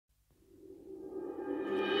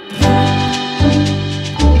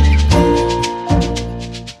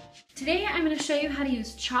you how to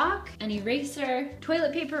use chalk, an eraser,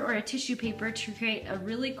 toilet paper, or a tissue paper to create a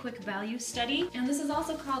really quick value study. And this is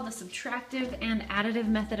also called the subtractive and additive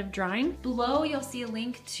method of drawing. Below you'll see a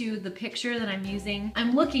link to the picture that I'm using.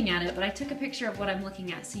 I'm looking at it, but I took a picture of what I'm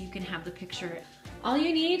looking at so you can have the picture. All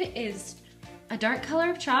you need is a dark color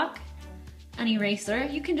of chalk, an eraser.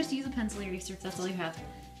 You can just use a pencil eraser if that's all you have.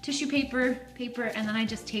 Tissue paper, and then I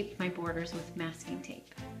just taped my borders with masking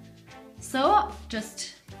tape. So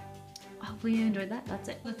just hopefully you enjoyed that. That's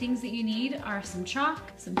it. The things that you need are some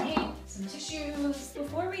chalk, some tape, some tissues.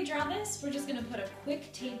 Before we draw this, we're just gonna put a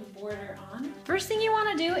quick tape border on. First thing you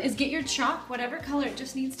wanna do is get your chalk, whatever color, it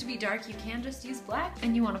just needs to be dark. You can just use black.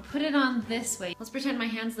 And you wanna put it on this way. Let's pretend my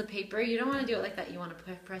hand's the paper. You don't wanna do it like that. You wanna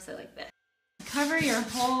press it like this. Cover your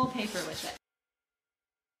whole paper with it.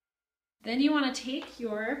 Then you wanna take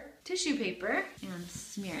your tissue paper and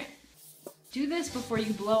smear it. Do this before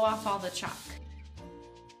you blow off all the chalk.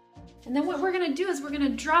 And then what we're gonna do is we're gonna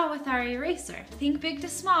draw with our eraser. Think big to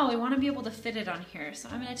small, we wanna be able to fit it on here. So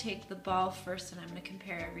I'm gonna take the ball first and I'm gonna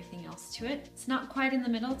compare everything else to it. It's not quite in the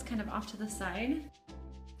middle, it's kind of off to the side.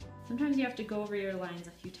 Sometimes you have to go over your lines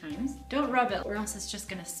a few times. Don't rub it or else it's just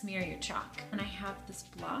gonna smear your chalk. And I have this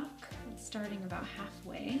block, it's starting about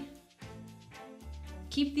halfway.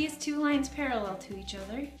 Keep these two lines parallel to each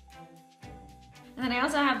other. And then I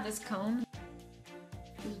also have this cone.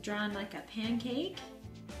 It's drawn like a pancake,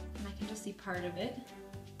 and I can just see part of it.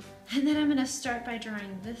 And then I'm gonna start by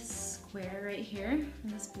drawing this square right here, in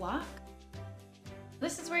this block.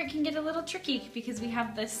 This is where it can get a little tricky because we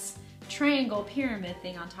have this triangle pyramid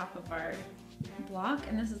thing on top of our block,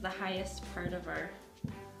 and this is the highest part of our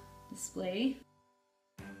display.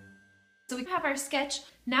 So we have our sketch.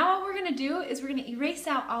 Now what we're gonna do is we're gonna erase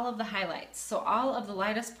out all of the highlights, so all of the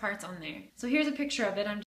lightest parts on there. So here's a picture of it.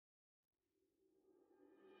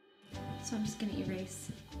 So I'm just gonna erase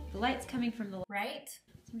the lights coming from the right.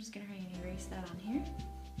 So I'm just gonna try and erase that on here.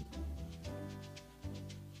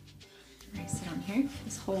 Erase it on here.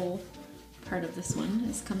 This whole part of this one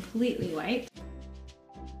is completely white.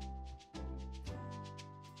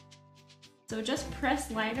 So just press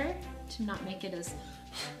lighter to not make it as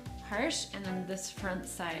harsh, and then this front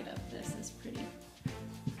side of this is pretty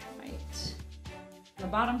white. The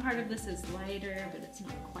bottom part of this is lighter, but it's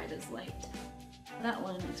not quite as light. That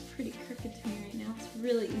one is pretty crooked to me right now. It's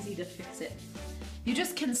really easy to fix it. You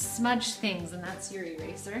just can smudge things, and that's your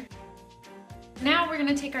eraser. Now we're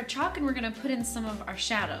gonna take our chalk and we're gonna put in some of our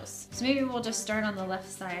shadows. So maybe we'll just start on the left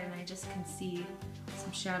side, and I just can see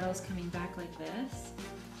some shadows coming back like this.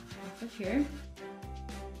 Off of here.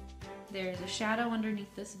 There's a shadow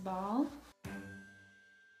underneath this ball.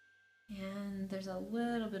 And there's a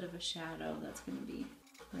little bit of a shadow that's gonna be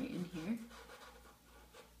right in here.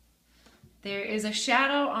 There is a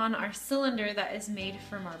shadow on our cylinder that is made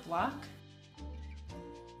from our block.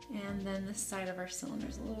 And then this side of our cylinder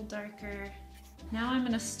is a little darker. Now I'm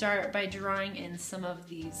gonna start by drawing in some of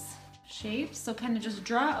these shapes. So kind of just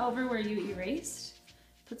draw over where you erased.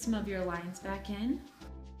 Put some of your lines back in.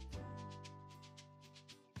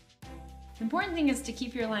 The important thing is to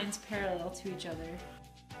keep your lines parallel to each other.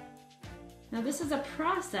 Now this is a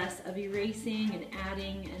process of erasing and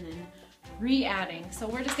adding and then re-adding. So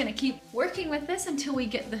we're just gonna keep working with this until we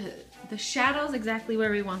get the shadows exactly where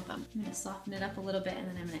we want them. I'm gonna soften it up a little bit, and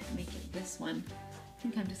then I'm gonna make it this one. I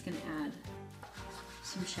think I'm just gonna add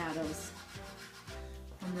some shadows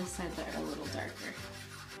on this side that are a little darker.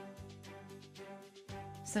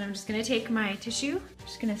 So I'm just gonna take my tissue,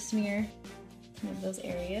 just gonna smear some of those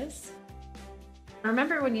areas.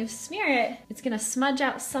 Remember, when you smear it, it's gonna smudge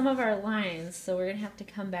out some of our lines, so we're gonna have to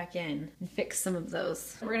come back in and fix some of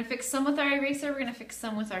those. We're gonna fix some with our eraser, we're gonna fix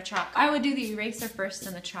some with our chalk. I would do the eraser first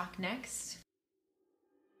and the chalk next.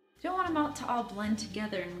 You don't want them to all blend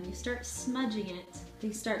together, and when you start smudging it,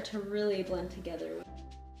 they start to really blend together.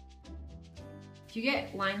 If you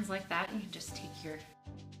get lines like that, you can just take your...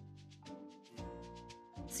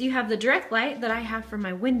 So you have the direct light that I have from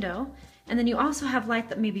my window, and then you also have light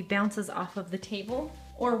that maybe bounces off of the table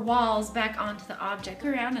or walls back onto the object. Go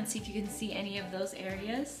around and see if you can see any of those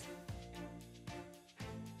areas.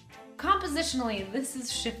 Compositionally, this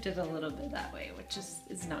is shifted a little bit that way, which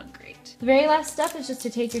is not great. The very last step is just to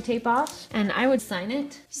take your tape off, and I would sign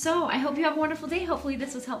it. So I hope you have a wonderful day. Hopefully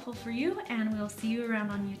this was helpful for you, and we'll see you around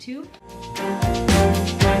on YouTube.